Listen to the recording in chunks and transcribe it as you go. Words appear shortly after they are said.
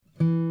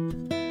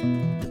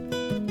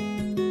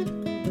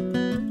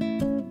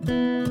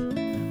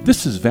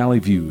This is Valley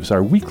Views,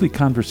 our weekly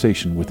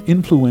conversation with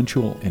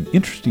influential and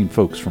interesting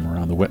folks from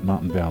around the Wet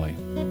Mountain Valley.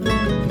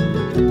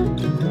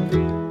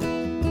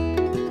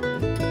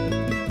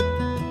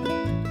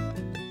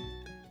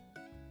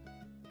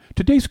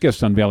 Today's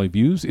guest on Valley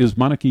Views is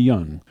Monica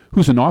Young,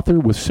 who's an author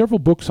with several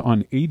books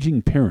on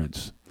aging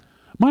parents.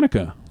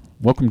 Monica,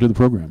 welcome to the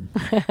program.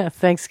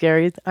 Thanks,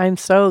 Gary. I'm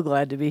so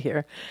glad to be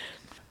here.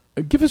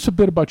 Give us a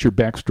bit about your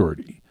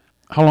backstory.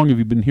 How long have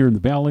you been here in the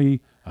Valley?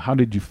 How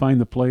did you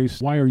find the place?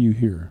 Why are you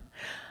here?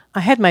 I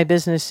had my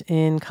business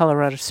in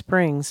Colorado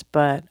Springs,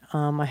 but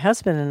my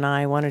husband and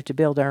I wanted to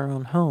build our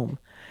own home.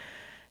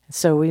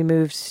 So we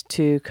moved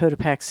to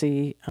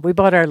Cotopaxi. We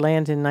bought our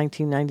land in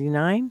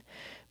 1999,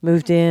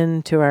 moved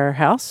into our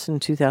house in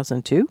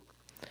 2002,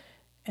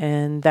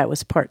 and that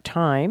was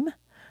part-time.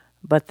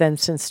 But then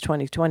since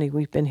 2020,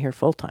 we've been here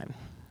full-time.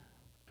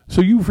 So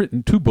you've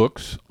written 2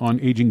 books on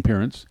aging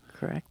parents.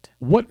 Correct.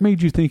 What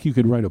made you think you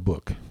could write a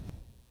book?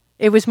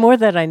 It was more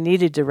that I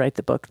needed to write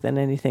the book than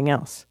anything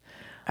else.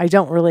 I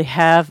don't really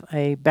have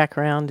a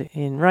background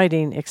in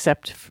writing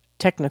except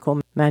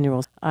technical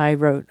manuals. I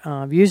wrote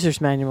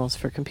user's manuals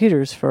for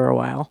computers for a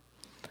while.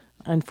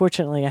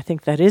 Unfortunately, I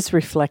think that is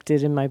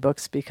reflected in my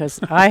books because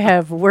I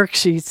have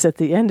worksheets at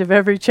the end of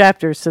every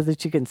chapter so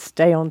that you can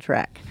stay on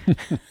track.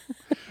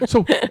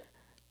 So,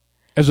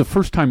 as a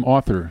first-time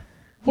author,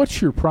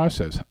 what's your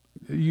process?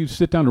 You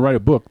sit down to write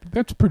a book.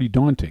 That's pretty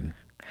daunting.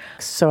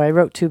 So I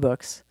wrote 2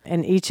 books,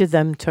 and each of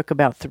them took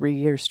about 3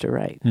 years to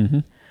write.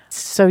 Mm-hmm.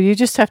 So you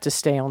just have to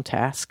stay on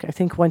task. I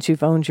think once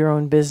you've owned your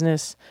own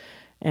business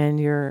and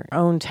your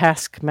own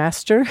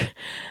taskmaster,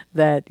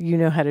 that you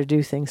know how to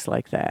do things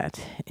like that.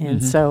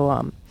 And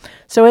so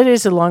it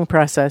is a long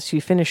process.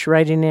 You finish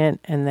writing it,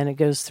 and then it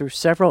goes through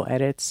several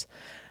edits,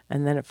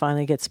 and then it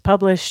finally gets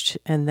published,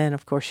 and then,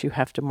 of course, you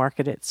have to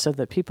market it so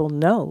that people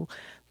know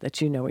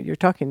that you know what you're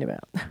talking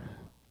about.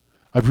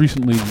 I've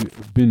recently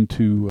been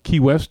to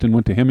Key West and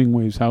went to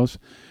Hemingway's house.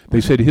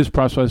 They said his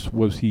process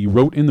was he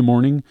wrote in the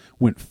morning,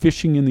 went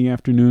fishing in the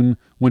afternoon,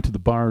 went to the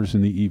bars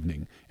in the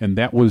evening. And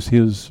that was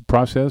his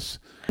process.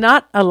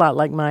 Not a lot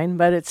like mine,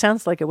 but it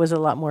sounds like it was a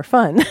lot more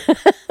fun.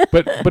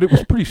 But it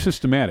was pretty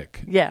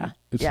systematic. Yeah.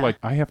 It's like,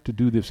 I have to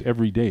do this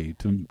every day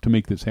to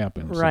make this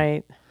happen.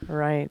 Right,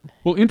 right.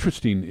 Well,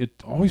 interesting. It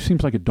always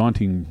seems like a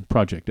daunting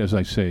project, as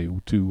I say,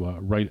 to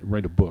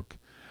write a book.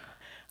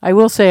 I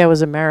will say I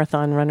was a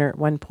marathon runner at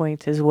one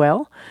point as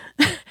well.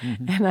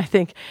 Mm-hmm. And I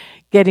think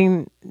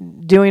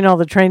doing all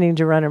the training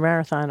to run a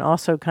marathon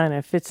also kind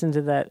of fits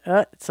into that.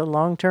 It's a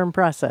long-term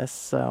process.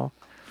 So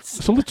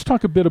let's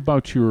talk a bit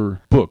about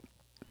your book.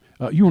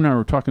 You and I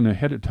were talking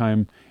ahead of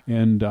time,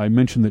 and I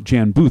mentioned that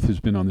Jan Booth has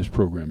been on this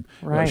program.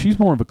 Right. She's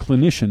more of a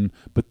clinician,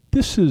 but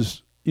this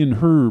is in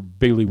her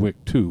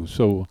bailiwick too.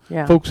 So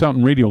folks out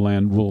in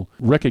Radioland will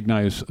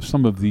recognize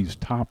some of these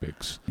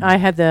topics. I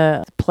had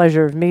the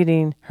pleasure of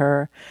meeting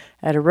her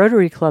at a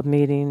Rotary Club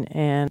meeting,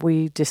 and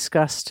we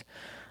discussed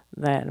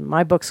that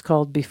my book's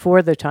called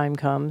Before the Time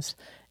Comes,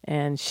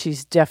 and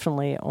she's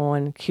definitely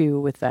on cue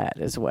with that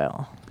as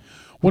well.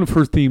 One of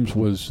her themes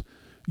was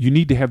you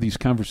need to have these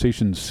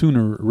conversations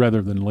sooner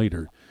rather than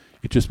later.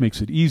 It just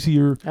makes it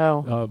easier,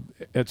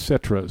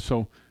 etc.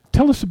 So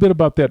tell us a bit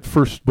about that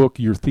first book,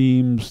 your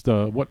themes,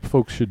 what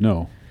folks should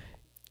know.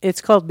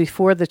 It's called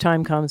Before the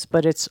Time Comes,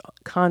 but it's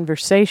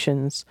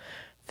conversations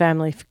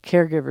family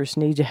caregivers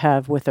need to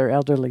have with their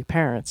elderly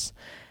parents.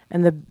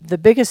 And the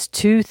biggest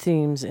 2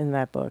 themes in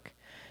that book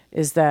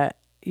is that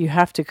you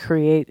have to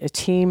create a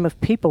team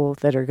of people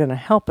that are going to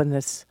help in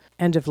this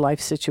end-of-life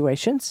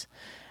situations.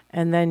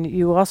 And then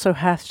you also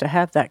have to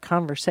have that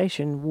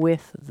conversation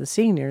with the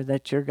senior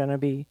that you're going to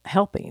be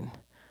helping.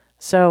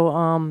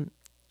 So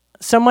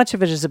much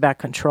of it is about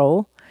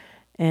control,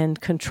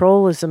 and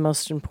control is the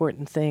most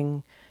important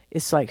thing.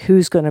 It's like,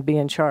 who's going to be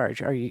in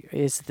charge?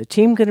 Is the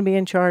team going to be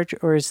in charge,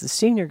 or is the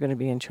senior going to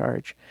be in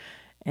charge?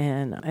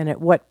 And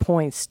at what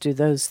points do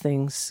those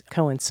things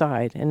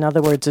coincide? In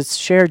other words, it's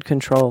shared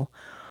control,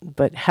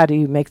 but how do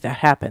you make that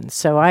happen?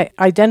 So I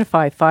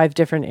identify 5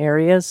 different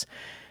areas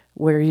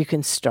where you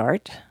can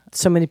start.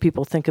 So many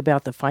people think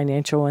about the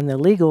financial and the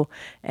legal,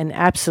 and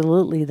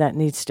absolutely that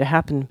needs to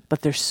happen,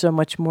 but there's so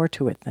much more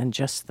to it than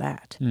just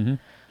that. Mm-hmm.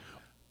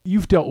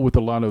 You've dealt with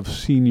a lot of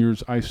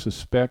seniors, I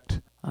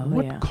suspect.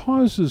 What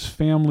causes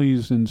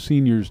families and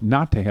seniors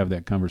not to have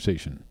that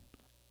conversation?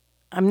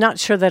 I'm not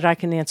sure that I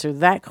can answer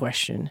that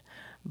question,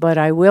 but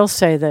I will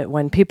say that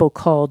when people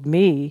called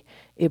me,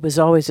 it was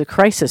always a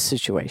crisis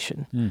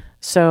situation. Mm.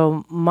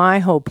 So my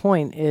whole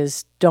point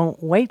is,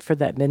 don't wait for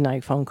that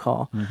midnight phone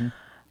call. Mm-hmm.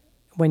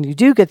 When you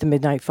do get the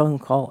midnight phone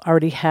call,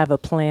 already have a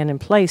plan in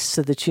place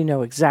so that you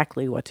know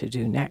exactly what to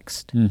do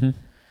next. Mm-hmm.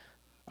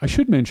 I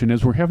should mention,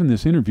 as we're having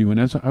this interview, and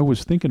as I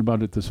was thinking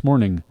about it this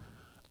morning,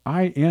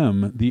 I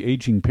am the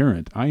aging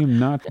parent. I am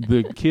not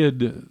the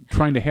kid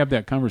trying to have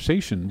that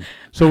conversation.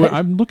 So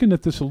I'm looking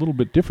at this a little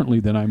bit differently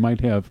than I might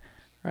have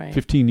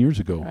 15 years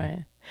ago.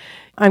 Right.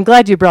 I'm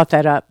glad you brought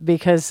that up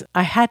because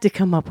I had to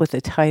come up with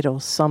a title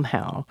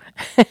somehow.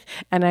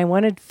 And I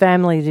wanted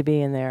family to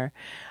be in there.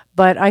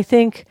 But I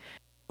think,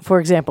 for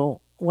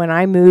example, when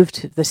I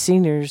moved the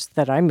seniors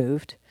that I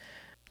moved,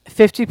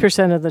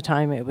 50% of the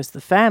time it was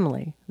the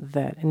family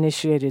that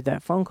initiated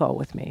that phone call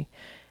with me.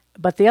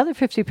 But the other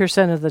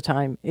 50% of the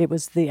time, it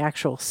was the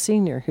actual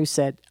senior who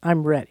said,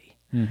 I'm ready.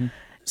 Mm-hmm.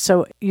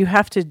 So you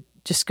have to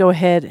just go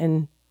ahead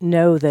and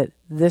know that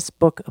this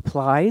book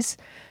applies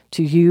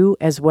to you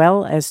as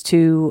well as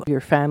to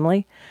your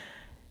family.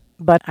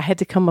 But I had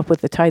to come up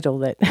with a title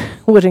that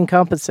would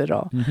encompass it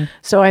all. Mm-hmm.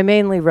 So I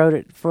mainly wrote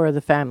it for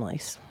the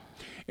families.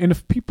 And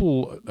if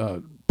people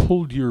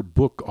pulled your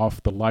book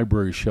off the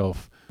library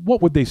shelf, what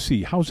would they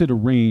see? How's it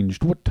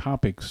arranged? What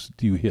topics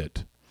do you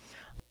hit?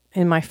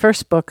 In my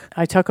first book,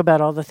 I talk about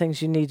all the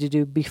things you need to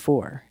do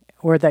before,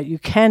 or that you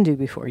can do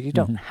before. You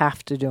don't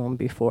have to do them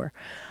before.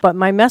 But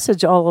my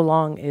message all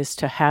along is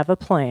to have a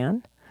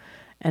plan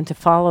and to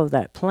follow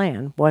that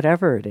plan,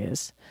 whatever it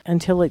is,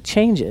 until it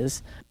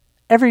changes.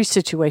 Every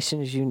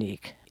situation is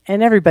unique,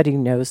 and everybody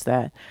knows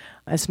that.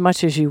 As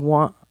much as you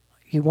want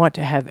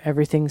to have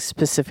everything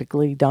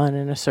specifically done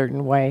in a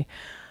certain way,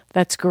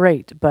 that's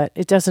great, but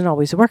it doesn't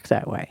always work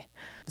that way.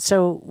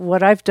 So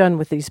what I've done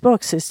with these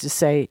books is to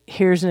say,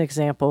 here's an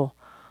example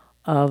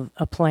of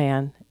a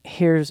plan.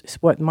 Here's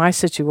what my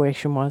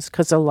situation was,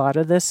 because a lot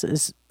of this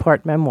is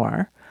part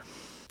memoir,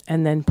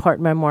 and then part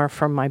memoir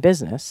from my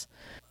business.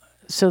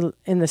 So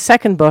in the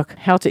second book,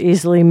 How to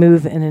Easily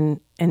Move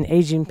an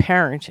Aging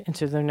Parent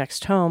into Their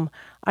Next Home,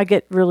 I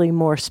get really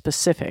more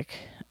specific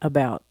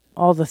about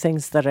all the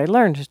things that I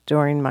learned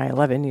during my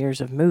 11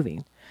 years of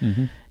moving.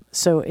 Mm-hmm.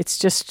 So it's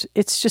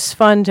just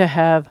fun to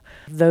have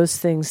those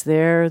things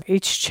there.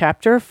 Each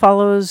chapter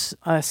follows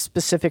a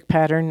specific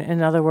pattern.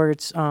 In other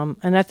words,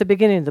 and at the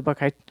beginning of the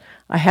book,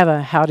 I have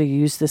a how to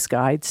use this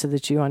guide so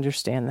that you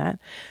understand that.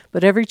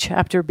 But every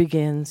chapter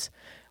begins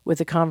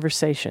with a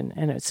conversation,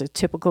 and it's a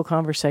typical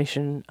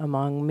conversation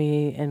among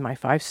me and my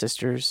 5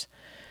 sisters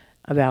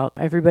about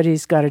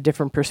everybody's got a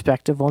different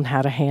perspective on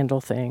how to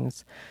handle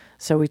things.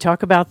 So we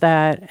talk about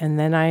that, and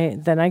then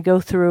I go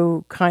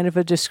through kind of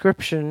a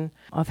description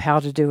of how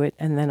to do it,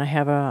 and then I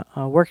have a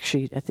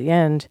worksheet at the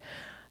end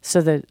so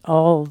that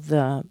all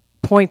the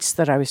points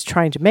that I was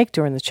trying to make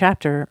during the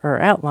chapter are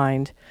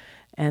outlined,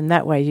 and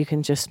that way you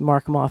can just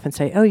mark them off and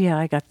say, oh yeah,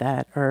 I got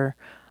that, or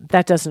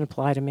that doesn't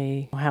apply to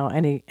me. How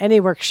any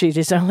worksheet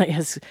is only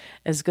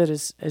as good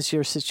as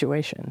your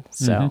situation.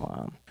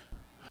 So,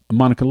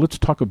 Monica, let's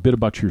talk a bit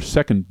about your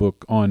second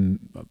book on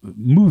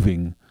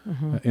moving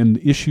and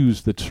the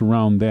issues that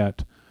surround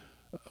that.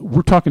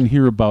 We're talking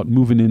here about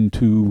moving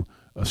into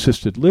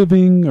assisted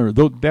living or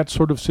that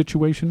sort of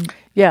situation?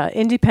 Yeah,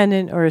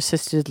 independent or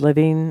assisted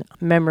living,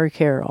 memory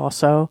care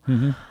also.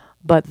 Mm-hmm.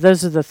 But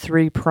those are the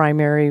 3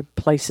 primary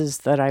places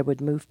that I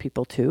would move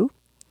people to.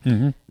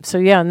 Mm-hmm. So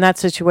yeah, in that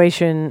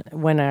situation,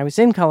 when I was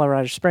in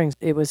Colorado Springs,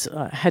 it was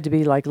had to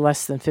be like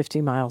less than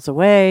 50 miles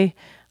away,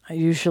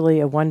 usually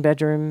a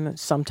 1-bedroom,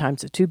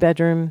 sometimes a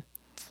 2-bedroom,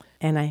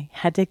 and I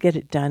had to get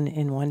it done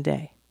in one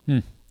day.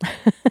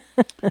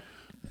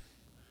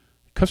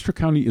 Custer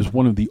County is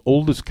one of the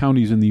oldest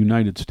counties in the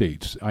United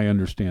States, I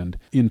understand,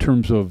 in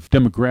terms of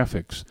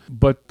demographics.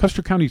 But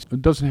Custer County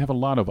doesn't have a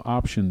lot of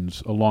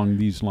options along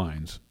these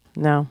lines.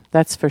 No,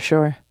 that's for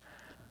sure.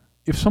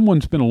 If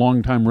someone's been a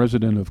long-time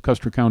resident of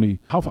Custer County,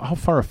 how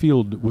far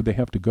afield would they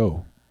have to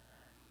go?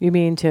 You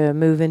mean to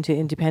move into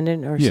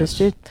independent or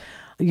assisted? Yes.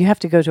 You have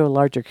to go to a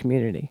larger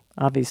community,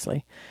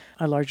 obviously.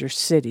 A larger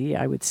city,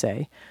 I would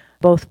say.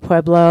 Both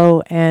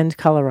Pueblo and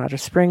Colorado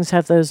Springs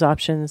have those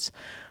options.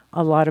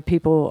 A lot of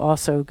people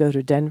also go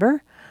to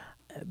Denver.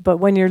 But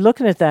when you're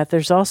looking at that,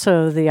 there's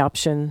also the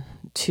option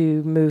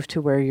to move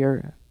to where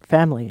your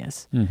family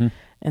is. Mm-hmm.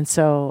 And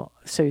so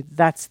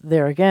that's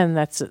there again,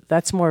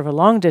 that's more of a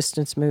long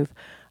distance move.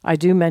 I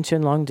do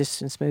mention long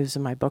distance moves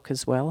in my book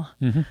as well,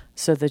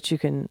 so that you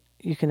can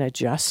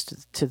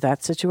adjust to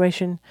that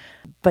situation.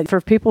 But for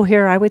people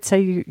here, I would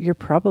say you're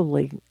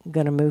probably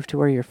going to move to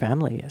where your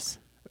family is.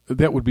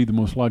 That would be the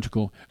most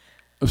logical.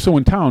 So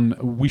in town,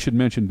 we should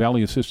mention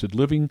Valley Assisted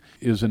Living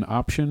is an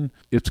option.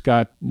 It's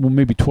got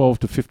maybe 12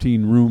 to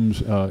 15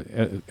 rooms,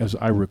 as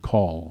I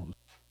recall.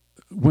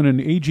 When an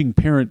aging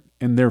parent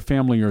and their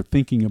family are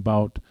thinking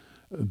about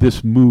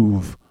this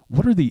move,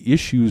 what are the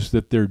issues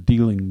that they're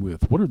dealing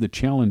with? What are the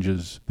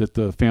challenges that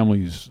the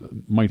families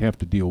might have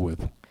to deal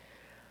with?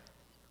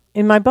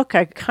 In my book,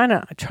 I kind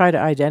of try to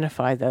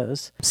identify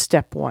those.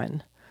 Step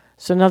 1.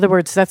 So in other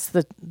words, that's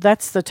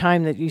the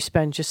time that you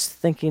spend just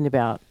thinking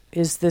about,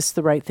 is this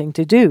the right thing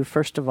to do,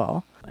 first of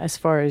all, as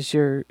far as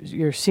your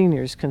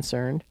senior is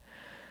concerned.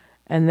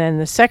 And then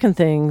the second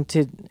thing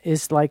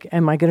is like,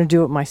 am I going to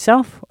do it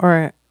myself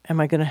or am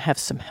I going to have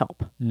some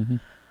help? Mm-hmm.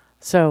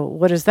 So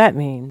what does that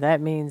mean?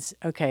 That means,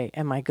 okay,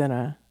 am I going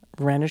to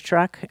rent a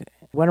truck?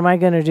 What am I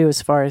going to do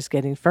as far as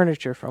getting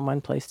furniture from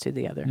one place to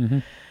the other? Mm-hmm.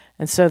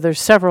 And so there's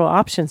several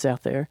options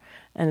out there.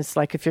 And it's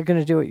like, if you're going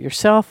to do it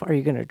yourself, are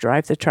you going to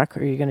drive the truck,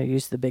 or are you going to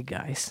use the big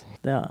guys,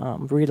 the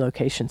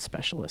relocation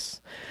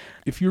specialists?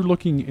 If you're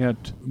looking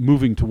at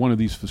moving to one of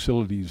these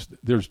facilities,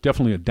 there's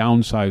definitely a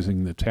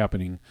downsizing that's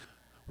happening.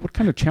 What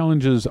kind of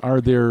challenges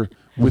are there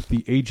with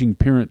the aging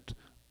parent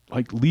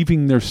like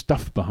leaving their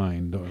stuff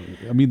behind.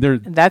 I mean,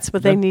 that's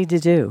what they need to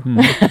do.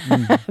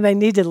 They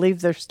need to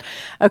leave their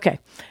Okay.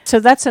 So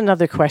that's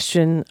another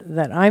question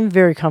that I'm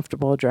very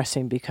comfortable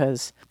addressing,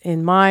 because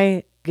in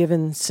my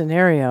given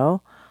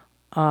scenario,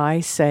 I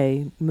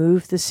say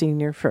move the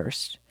senior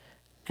first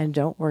and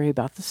don't worry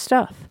about the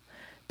stuff,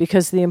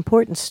 because the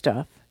important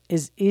stuff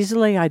is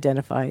easily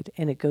identified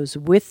and it goes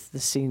with the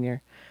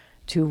senior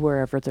to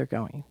wherever they're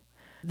going.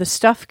 The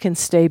stuff can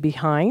stay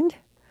behind.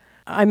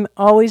 I'm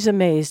always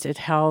amazed at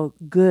how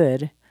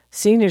good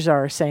seniors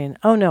are saying,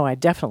 oh, no, I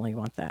definitely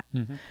want that.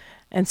 Mm-hmm.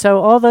 And so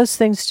all those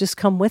things just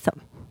come with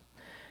them.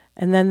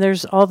 And then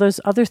there's all those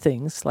other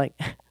things like,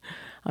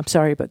 I'm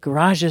sorry, but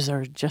garages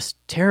are just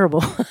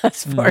terrible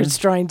as far as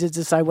trying to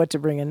decide what to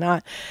bring and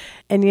not.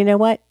 And you know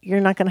what?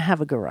 You're not going to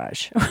have a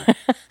garage.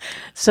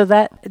 So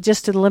that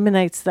just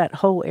eliminates that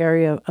whole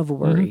area of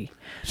worry.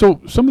 Mm-hmm.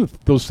 So some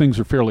of those things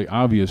are fairly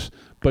obvious,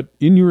 but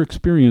in your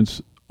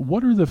experience,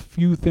 what are the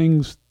few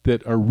things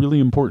that are really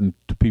important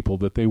to people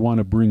that they want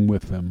to bring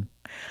with them?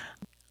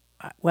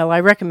 Well,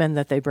 I recommend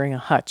that they bring a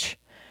hutch,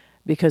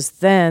 because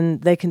then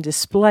they can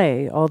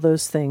display all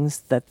those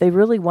things that they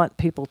really want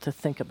people to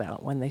think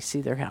about when they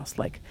see their house.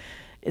 Like,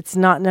 it's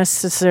not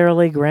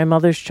necessarily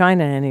grandmother's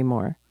china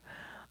anymore,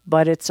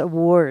 but it's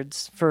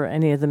awards for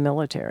any of the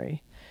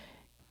military.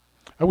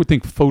 I would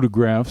think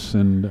photographs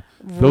and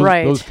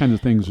those kind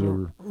of things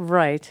are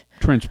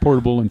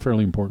transportable and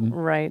fairly important.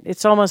 Right.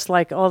 It's almost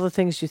like all the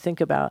things you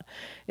think about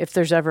if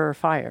there's ever a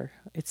fire.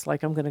 It's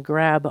like I'm going to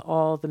grab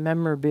all the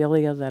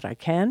memorabilia that I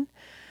can,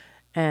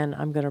 and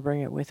I'm going to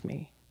bring it with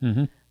me.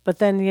 Mm-hmm. But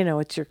then,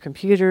 it's your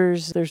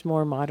computers. There's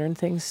more modern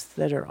things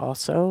that are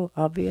also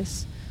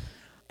obvious.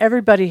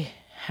 Everybody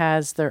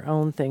has their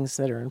own things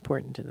that are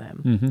important to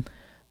them. Mm-hmm.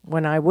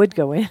 When I would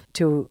go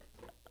into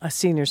a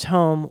senior's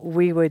home,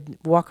 we would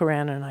walk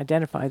around and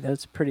identify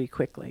those pretty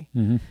quickly,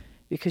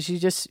 because you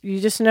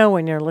just know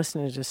when you're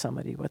listening to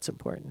somebody what's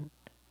important,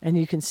 and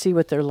you can see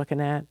what they're looking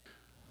at.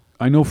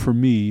 I know for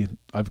me,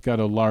 I've got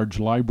a large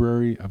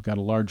library, I've got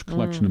a large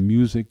collection of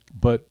music,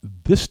 but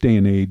this day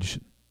and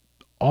age,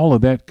 all of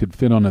that could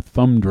fit on a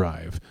thumb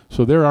drive.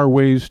 So there are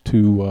ways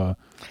to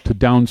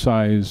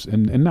downsize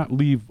and not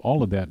leave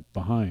all of that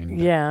behind.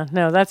 Yeah,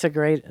 no, that's a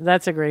great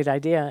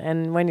idea.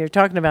 And when you're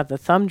talking about the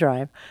thumb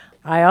drive,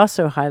 I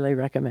also highly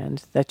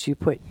recommend that you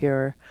put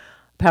your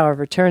power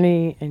of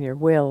attorney and your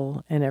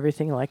will and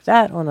everything like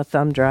that on a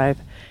thumb drive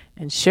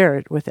and share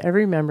it with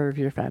every member of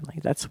your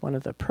family. That's one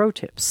of the pro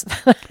tips.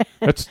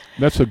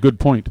 That's a good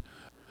point.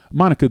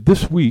 Monica,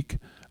 this week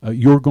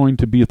you're going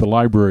to be at the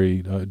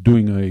library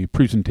doing a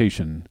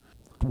presentation.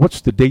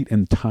 What's the date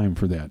and time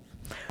for that?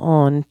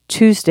 On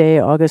Tuesday,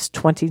 August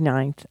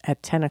 29th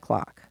at 10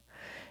 o'clock.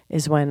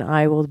 Is when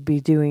I will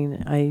be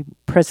doing a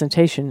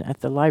presentation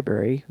at the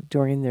library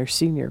during their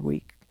senior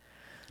week.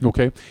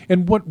 Okay.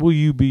 And what will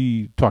you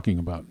be talking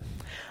about?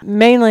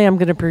 Mainly, I'm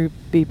going to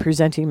be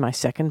presenting my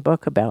second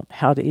book about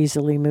how to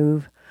easily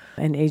move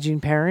an aging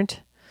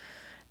parent.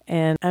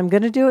 And I'm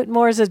going to do it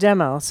more as a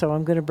demo. So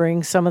I'm going to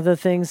bring some of the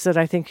things that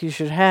I think you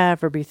should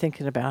have or be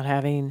thinking about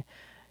having.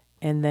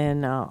 And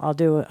then I'll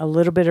do a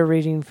little bit of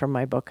reading from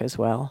my book as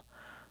well,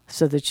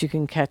 so that you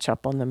can catch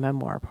up on the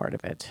memoir part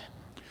of it.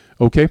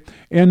 Okay.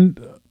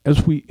 And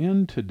as we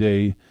end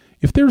today,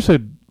 if there's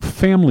a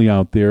family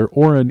out there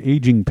or an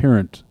aging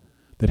parent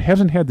that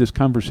hasn't had this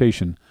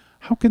conversation,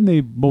 how can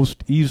they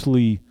most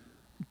easily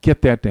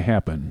get that to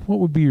happen? What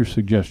would be your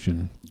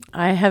suggestion?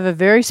 I have a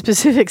very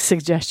specific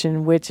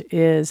suggestion, which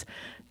is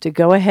to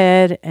go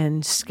ahead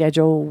and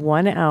schedule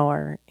 1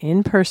 hour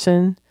in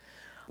person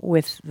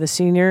with the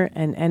senior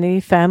and any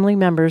family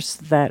members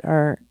that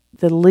are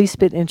the least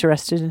bit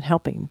interested in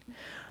helping.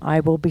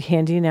 I will be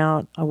handing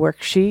out a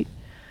worksheet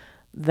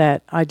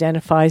that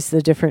identifies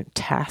the different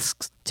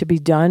tasks to be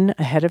done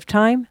ahead of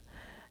time.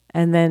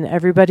 And then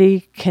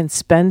everybody can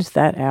spend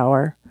that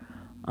hour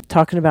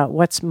talking about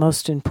what's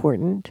most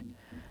important.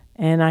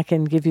 And I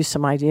can give you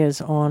some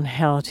ideas on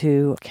how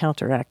to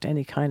counteract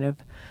any kind of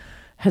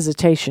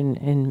hesitation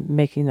in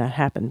making that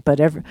happen.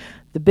 But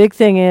the big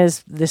thing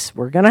is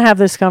we're going to have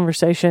this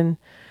conversation.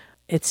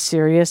 It's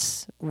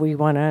serious. We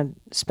want to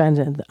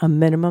spend a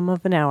minimum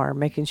of an hour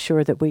making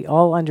sure that we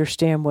all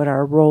understand what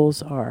our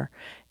roles are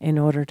in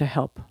order to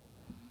help.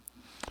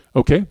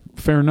 Okay,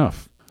 fair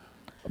enough.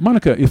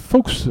 Monica, if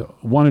folks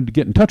wanted to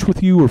get in touch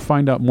with you or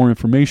find out more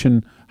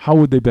information, how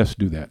would they best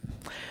do that?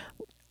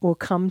 Well,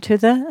 come to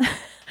the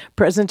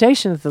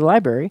presentation at the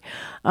library.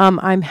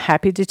 I'm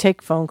happy to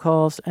take phone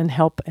calls and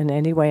help in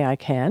any way I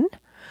can.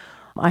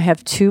 I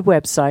have 2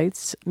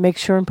 websites. Make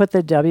sure and put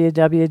the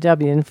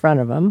www in front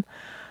of them.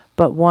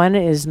 But one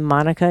is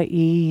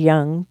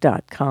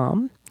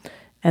monicaeyoung.com,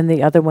 and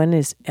the other one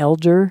is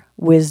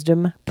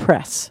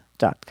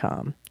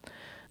elderwisdompress.com.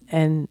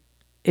 And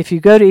if you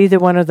go to either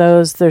one of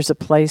those, there's a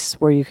place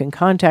where you can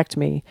contact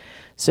me.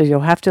 So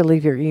you'll have to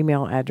leave your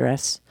email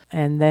address,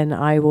 and then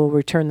I will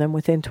return them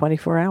within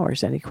 24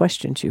 hours, any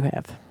questions you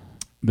have.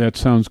 That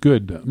sounds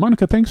good.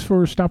 Monica, thanks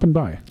for stopping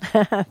by.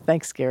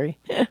 Thanks, Gary.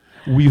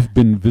 We've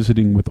been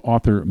visiting with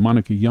author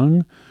Monica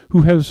Young,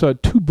 who has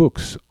 2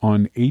 books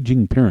on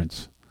aging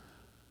parents.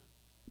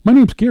 My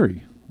name's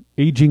Gary,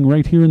 aging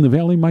right here in the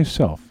Valley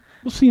myself.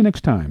 We'll see you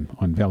next time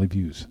on Valley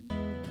Views.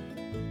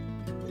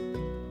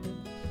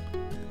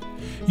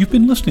 You've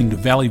been listening to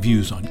Valley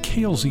Views on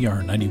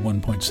KLZR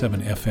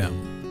 91.7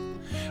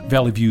 FM.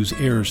 Valley Views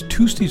airs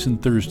Tuesdays and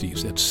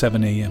Thursdays at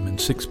 7 a.m. and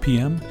 6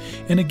 p.m.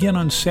 and again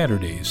on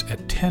Saturdays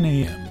at 10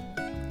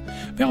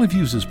 a.m. Valley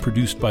Views is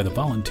produced by the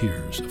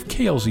volunteers of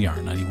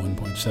KLZR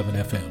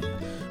 91.7 FM.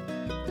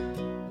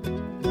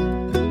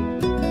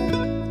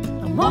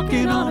 I'm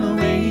walking on a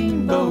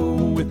rainbow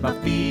with my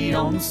feet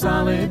on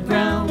solid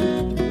ground.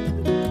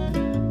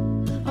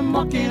 I'm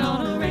walking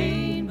on a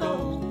rainbow.